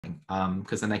going,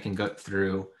 because then I can go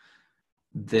through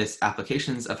this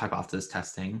applications of hypothesis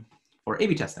testing or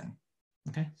A/B testing.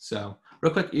 Okay, so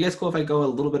real quick, you guys cool if I go a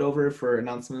little bit over for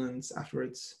announcements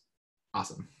afterwards?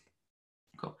 Awesome,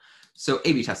 cool. So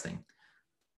A/B testing.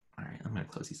 All right, I'm gonna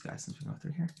close these guys since we go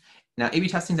through here. Now, A/B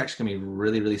testing is actually gonna be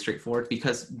really, really straightforward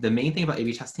because the main thing about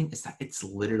A/B testing is that it's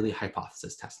literally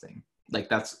hypothesis testing. Like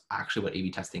that's actually what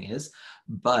A/B testing is.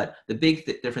 But the big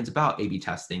difference about A/B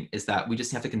testing is that we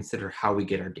just have to consider how we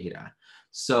get our data.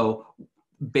 So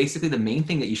basically the main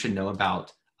thing that you should know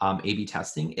about A/B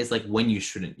testing is like when you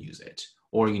shouldn't use it,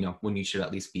 or when you should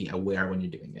at least be aware when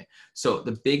you're doing it. So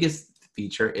the biggest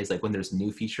feature is like when there's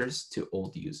new features to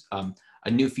old use, a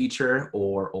new feature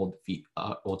or old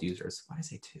users. Why did I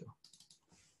say two?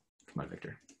 Come on,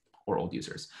 Victor. Or old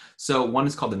users. So one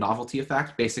is called the novelty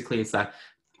effect. Basically, it's that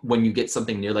when you get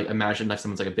something new, like imagine like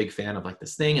someone's like a big fan of like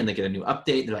this thing and they get a new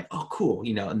update, they're like, oh, cool,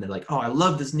 and they're like, oh, I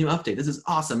love this new update. This is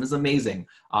awesome, this is amazing.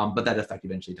 But that effect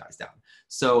eventually dies down.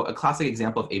 So a classic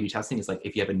example of A/B testing is like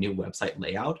if you have a new website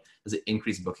layout, does it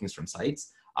increase bookings from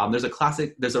sites? There's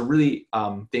a really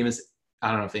famous, I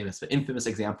don't know if famous, but infamous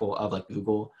example of like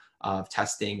Google of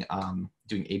testing,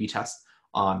 doing A/B tests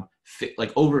on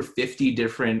like over 50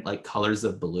 different like colors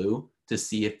of blue to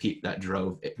see if that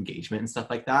drove engagement and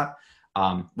stuff like that.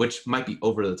 Which might be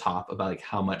over the top about like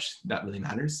how much that really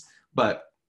matters. But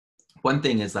one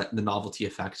thing is that the novelty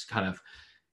effect kind of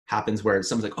happens where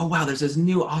someone's like, oh, wow, there's this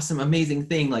new, awesome, amazing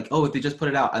thing. Like, oh, if they just put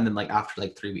it out. And then like after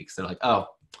like 3 weeks, they're like, oh,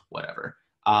 whatever.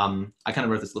 I kind of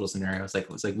wrote this little scenario. It's like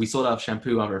we sold out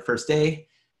shampoo on our first day.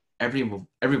 Everyone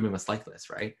must like this,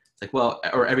 right? It's like, well,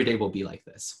 or every day will be like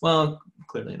this. Well,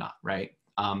 clearly not, right?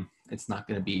 It's not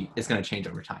going to be, it's going to change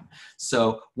over time.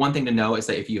 So one thing to know is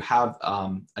that if you have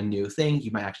a new thing,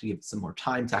 you might actually give it some more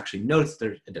time to actually notice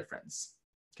there's a difference.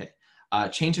 Okay.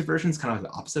 Change of version is kind of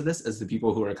like the opposite of this, as the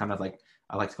people who are kind of like,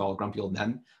 I like to call grumpy old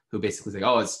men, who basically say,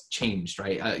 oh, it's changed,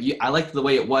 right? I liked the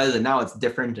way it was and now it's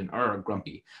different and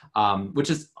grumpy,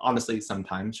 which is honestly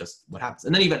sometimes just what happens.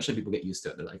 And then eventually people get used to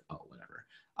it. They're like, oh, whatever.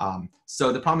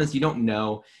 So the problem is you don't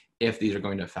know if these are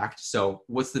going to affect. So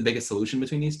what's the biggest solution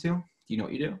between these two? Do you know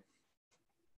what you do?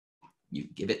 You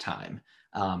give it time.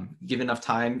 Give enough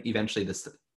time, eventually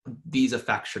these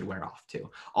effects should wear off too.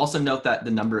 Also note that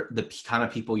the kind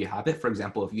of people you have it, for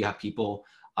example, if you have people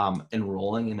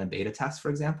enrolling in a beta test, for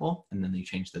example, and then they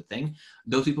change the thing,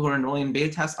 those people who are enrolling in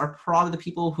beta tests are probably the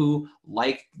people who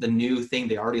like the new thing.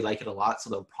 They already like it a lot, so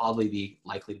they'll probably be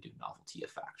likely to do novelty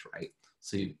effect, right?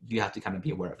 So you have to kind of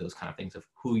be aware of those kind of things of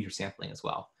who you're sampling as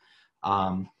well.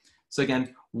 So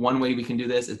again, one way we can do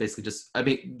this is basically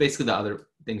the other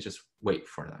things, just wait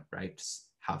for that, right? Just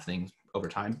have things over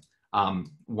time.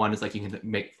 One is like you can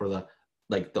make for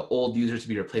the old users to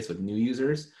be replaced with new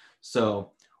users.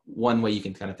 So one way you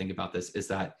can kind of think about this is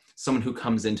that someone who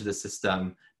comes into the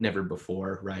system never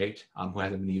before, right? Who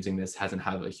hasn't been using this, hasn't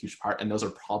had a huge part. And those are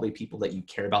probably people that you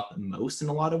care about the most in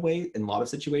a lot of ways, in a lot of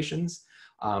situations.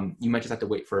 You might just have to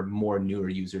wait for more newer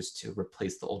users to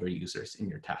replace the older users in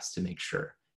your test to make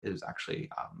sure it is actually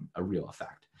a real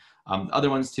effect. Other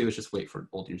ones too is just wait for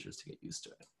old users to get used to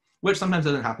it, which sometimes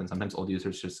doesn't happen. Sometimes old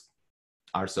users just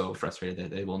are so frustrated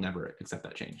that they will never accept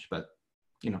that change, but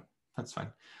that's fine.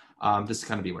 Just to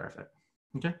kind of be aware of it.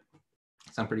 Okay,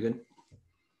 sound pretty good?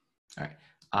 All right.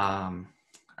 All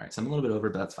right, so I'm a little bit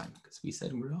over, but that's fine because we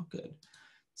said we're all good.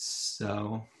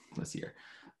 So let's see here.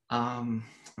 I'm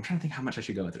trying to think how much I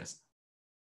should go with this.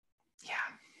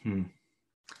 Yeah.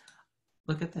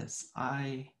 Look at this.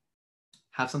 I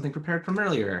have something prepared from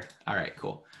earlier. All right,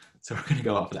 cool. So we're gonna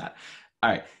go off of that. All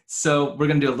right, so we're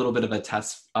gonna do a little bit of a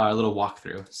test, a little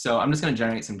walkthrough. So I'm just gonna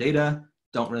generate some data.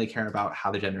 Don't really care about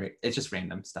how they generate. It's just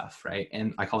random stuff, right?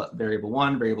 And I call it variable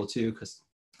 1, variable 2, because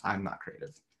I'm not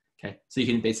creative. Okay, so you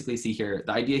can basically see here,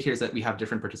 the idea here is that we have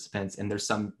different participants and there's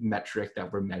some metric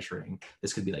that we're measuring.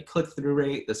 This could be like click-through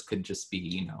rate. This could just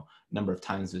be, number of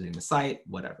times visiting the site,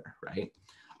 whatever, right?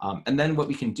 And then what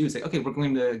we can do is say, okay, we're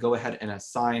going to go ahead and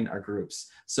assign our groups.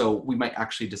 So we might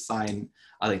actually assign,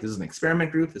 like this is an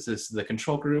experiment group, this is the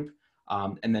control group,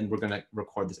 and then we're gonna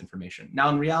record this information. Now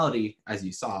in reality, as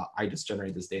you saw, I just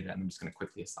generated this data and I'm just gonna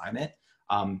quickly assign it.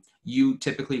 You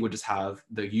typically would just have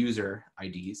the user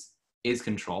IDs is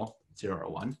control 0 or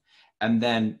 1, and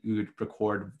then we would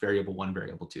record variable 1,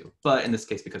 variable 2. But in this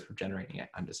case, because we're generating it,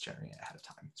 I'm just generating it ahead of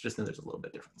time. So just know there's a little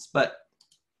bit difference, but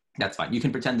that's fine. You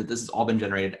can pretend that this has all been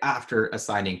generated after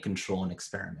assigning control and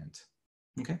experiment,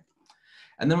 okay?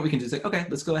 And then what we can do is like, okay,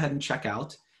 let's go ahead and check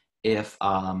out if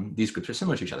these groups are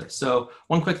similar to each other. So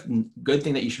one quick good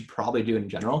thing that you should probably do in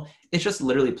general is just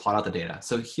literally plot out the data.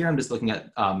 So here I'm just looking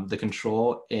at the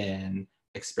control in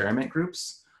experiment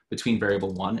groups between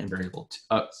variable 1 and variable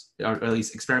 2, or at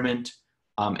least experiment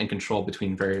and control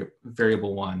between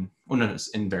variable 1, oh no,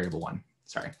 in variable 1,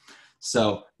 sorry.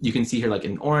 So you can see here, like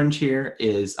in orange here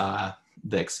is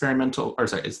the experimental, or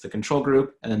sorry, it's the control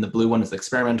group, and then the blue one is the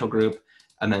experimental group,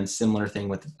 and then similar thing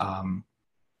with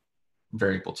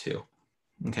variable 2.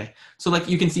 Okay, so like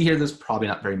you can see here, there's probably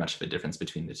not very much of a difference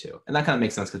between the two. And that kind of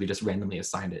makes sense because we just randomly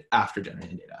assigned it after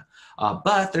generating data.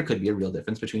 But there could be a real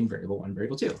difference between variable 1 and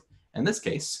variable 2. In this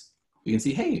case, we can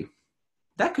see, hey,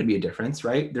 that could be a difference,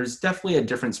 right? There's definitely a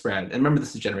different spread. And remember,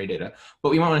 this is generated data,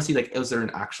 but we might want to see, like, is there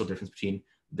an actual difference between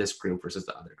this group versus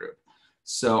the other group?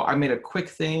 So I made a quick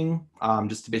thing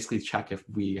just to basically check if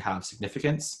we have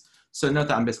significance. So note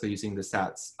that I'm basically using the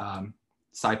stats,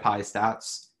 SciPy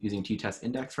stats using t-test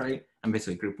index, right? I'm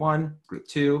basically group 1, group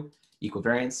 2, equal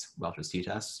variance, well, just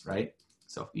t-tests, right?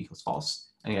 So if p equals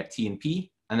false, and I get t and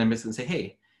p, and then I'm basically say,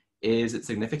 hey, is it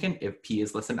significant if p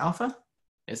is less than alpha?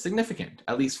 It's significant,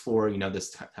 at least for, you know,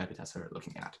 this type of test that we're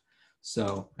looking at.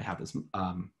 So I have this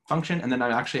function, and then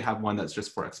I actually have one that's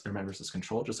just for experiment versus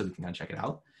control, just so we can kind of check it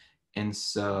out. And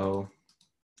so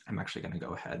I'm actually going to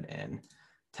go ahead and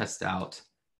test out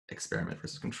experiment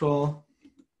versus control.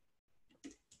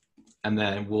 And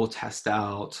then we'll test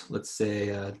out, let's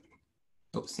say,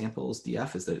 samples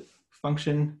df is the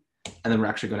function. And then we're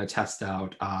actually going to test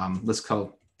out, let's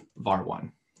call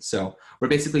var1. So we're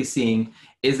basically seeing,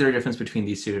 is there a difference between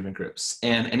these two different groups?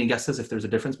 And any guesses if there's a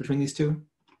difference between these two?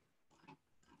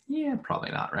 Yeah, probably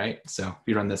not, right? So if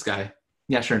you run this guy,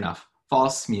 yeah, sure enough.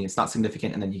 False, meaning it's not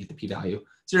significant, and then you get the p-value,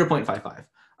 0.55.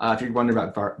 If you're wondering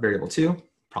about variable 2,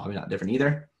 probably not different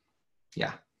either.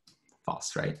 Yeah,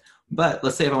 false, right? But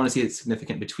let's say if I want to see it's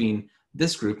significant between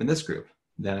this group and this group,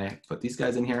 then I put these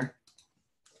guys in here.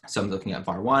 So I'm looking at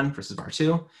var1 versus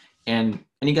var2. And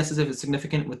any guesses if it's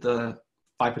significant with the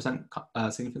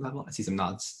 5% significant level? I see some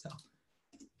nods. So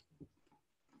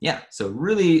yeah, so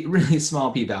really, really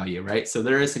small p-value, right? So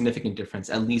there is significant difference,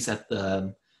 at least at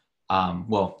the,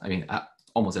 well, I mean, at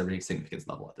almost every significance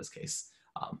level at this case.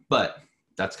 But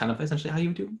that's kind of essentially how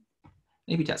you do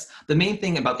A/B tests. The main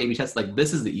thing about A/B tests, like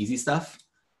this is the easy stuff.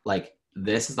 Like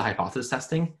this is the hypothesis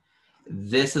testing.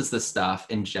 This is the stuff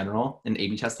in general in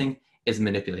A/B testing is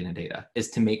manipulating data,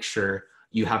 is to make sure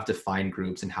you have defined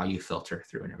groups and how you filter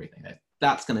through and everything.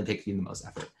 That's going to take you the most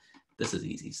effort. This is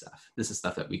easy stuff. This is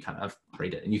stuff that we kind of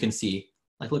rated. And you can see,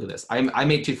 like, look at this. I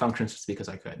made 2 functions just because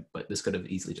I could, but this could have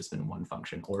easily just been 1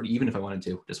 function, or even if I wanted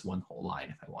to, just 1 whole line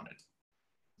if I wanted.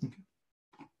 Okay.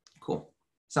 Cool.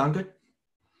 Sound good?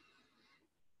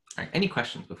 All right, any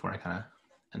questions before I kind of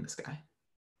end this guy?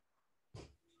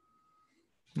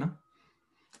 No? All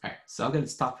right, so I'll go to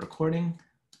stop recording.